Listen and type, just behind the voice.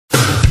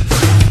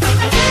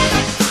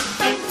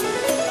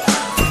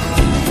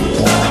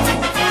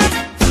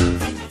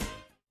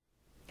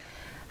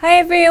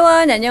Hi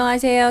everyone,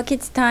 안녕하세요.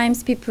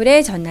 키즈타임즈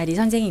피플의 전나리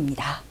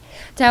선생님입니다.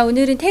 자,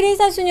 오늘은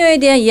테레사 수녀에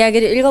대한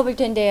이야기를 읽어볼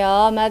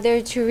텐데요.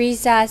 Mother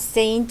Teresa,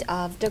 Saint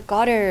of the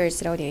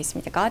Gutters라고 되어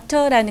있습니다.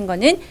 Gutter라는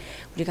거는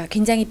우리가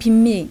굉장히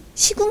빈민,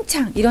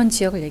 시궁창 이런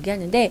지역을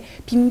얘기하는데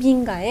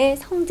빈민가의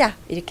성자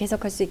이렇게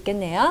해석할 수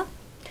있겠네요.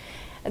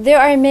 There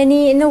are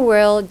many in the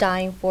world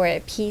dying for a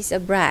piece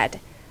of bread.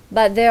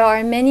 But there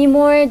are many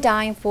more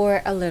dying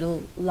for a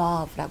little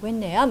love 라고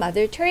했네요.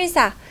 Mother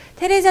Teresa,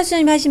 테레사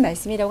수녀님 하신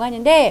말씀이라고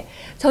하는데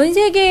전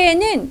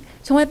세계에는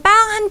정말 빵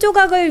한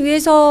조각을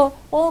위해서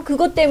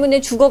그것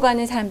때문에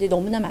죽어가는 사람들이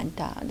너무나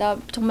많다. 나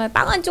정말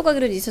빵 한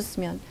조각이라도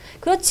있었으면.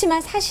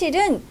 그렇지만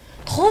사실은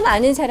더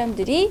많은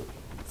사람들이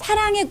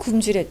사랑에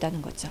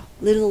굶주렸다는 거죠.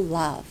 Little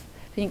love.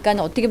 그러니까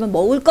어떻게 보면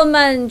먹을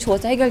것만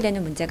주어서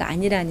해결되는 문제가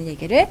아니라는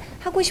얘기를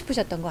하고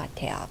싶으셨던 것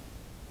같아요.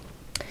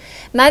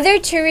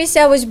 Mother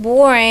Teresa was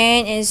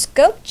born in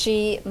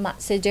Skopje,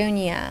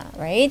 Macedonia,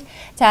 right?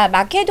 자,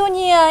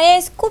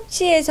 마케도니아의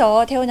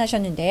스콥지에서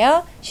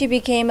태어나셨는데요. She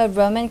became a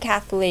Roman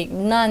Catholic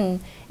nun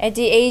at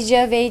the age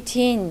of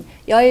 18.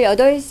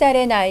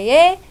 18살의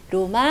나이에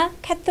로마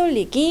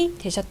카톨릭이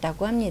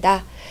되셨다고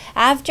합니다.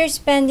 After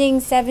spending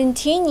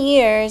 17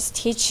 years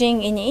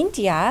teaching in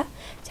India,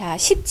 자,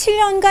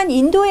 17년간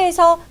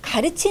인도에서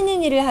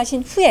가르치는 일을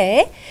하신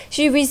후에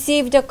she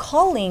received a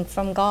calling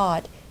from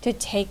God to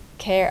take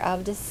care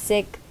of the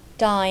sick,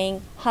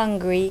 dying,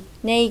 hungry,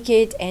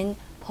 naked, and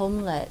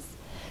homeless.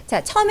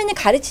 자, 처음에는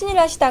가르치는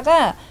일을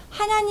하시다가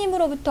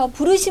하나님으로부터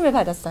부르심을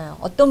받았어요.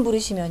 어떤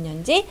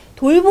부르심이었는지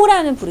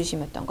돌보라는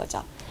부르심이었던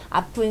거죠.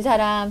 아픈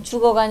사람,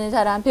 죽어가는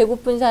사람,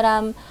 배고픈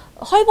사람,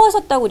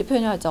 헐벗었다고 우리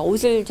표현하죠.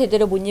 옷을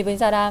제대로 못 입은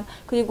사람,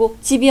 그리고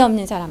집이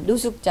없는 사람,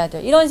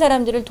 노숙자들 이런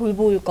사람들을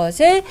돌볼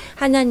것을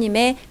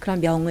하나님의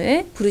그런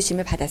명을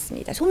부르심을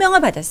받았습니다.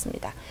 소명을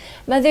받았습니다.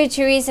 Mother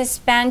Teresa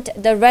spent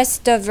the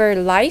rest of her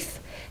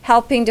life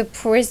helping the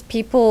poorest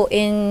people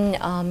in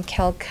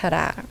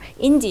Calcutta,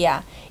 India.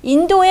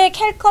 인도의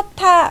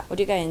캘커타,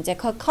 우리가 이제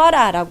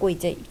calcutta라고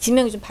이제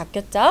지명이 좀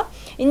바뀌었죠.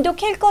 인도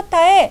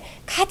캘커타의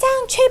가장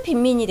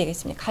최빈민이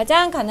되겠습니다.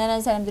 가장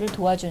가난한 사람들을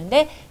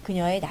도와주는데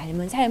그녀의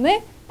남은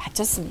삶을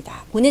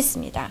바쳤습니다.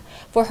 보냈습니다.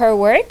 For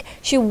her work,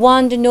 she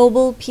won the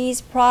Nobel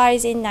Peace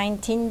Prize in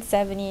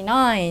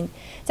 1979.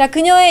 자,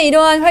 그녀의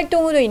이러한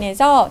활동으로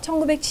인해서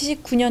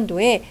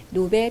 1979년도에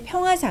노벨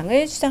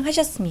평화상을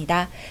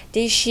수상하셨습니다.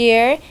 This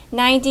year,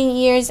 19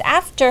 years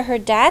after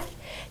her death,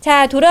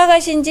 자,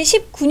 돌아가신 지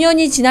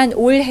 19년이 지난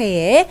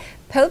올해에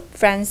Pope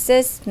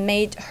Francis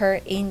made her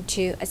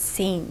into a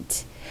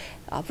saint.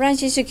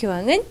 프란시스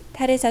교황은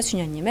테레사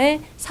수녀님을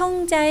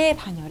성자의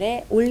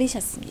반열에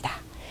올리셨습니다.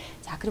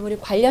 자, 그럼 우리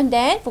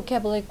관련된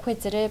vocabulary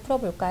퀴즈를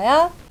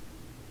풀어볼까요?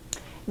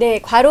 네,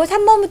 괄호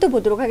 3번부터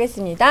보도록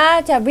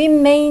하겠습니다. 자,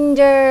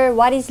 remainder,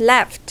 what is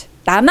left.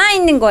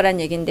 남아있는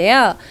거란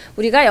얘기인데요.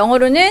 우리가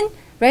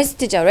영어로는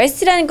rest죠.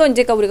 rest라는 건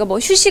이제 우리가 뭐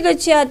휴식을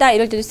취하다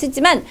이럴 때도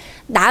쓰지만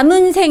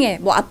남은 생애,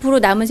 뭐 앞으로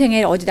남은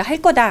생애를 어디다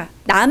할 거다.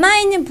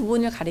 남아있는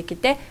부분을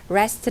가리킬 때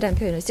rest라는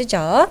표현을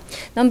쓰죠.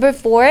 Number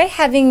 4,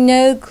 having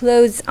no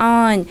clothes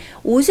on.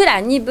 옷을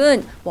안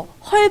입은, 뭐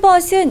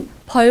헐벗은,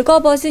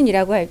 벌거벗은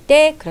이라고 할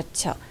때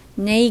그렇죠.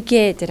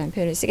 naked라는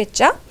표현을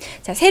쓰겠죠.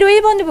 자, 새로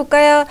 1번도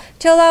볼까요?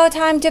 To allow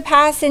time to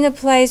pass in a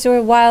place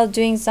or while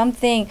doing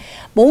something.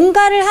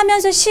 뭔가를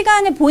하면서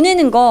시간을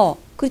보내는 거.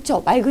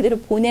 그렇죠. 말 그대로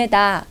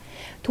보내다.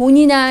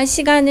 돈이나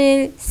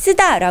시간을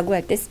쓰다 라고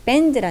할 때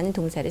spend라는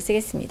동사를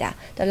쓰겠습니다.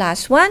 The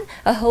last one,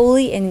 a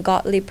holy and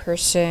godly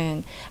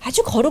person.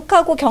 아주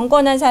거룩하고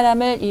경건한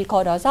사람을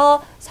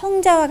일컬어서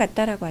성자와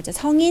같다라고 하죠.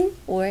 성인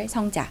or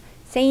성자,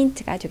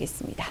 saint가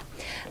되겠습니다.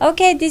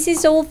 Okay, this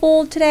is all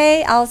for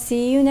today. I'll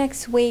see you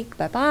next week.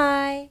 Bye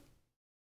bye.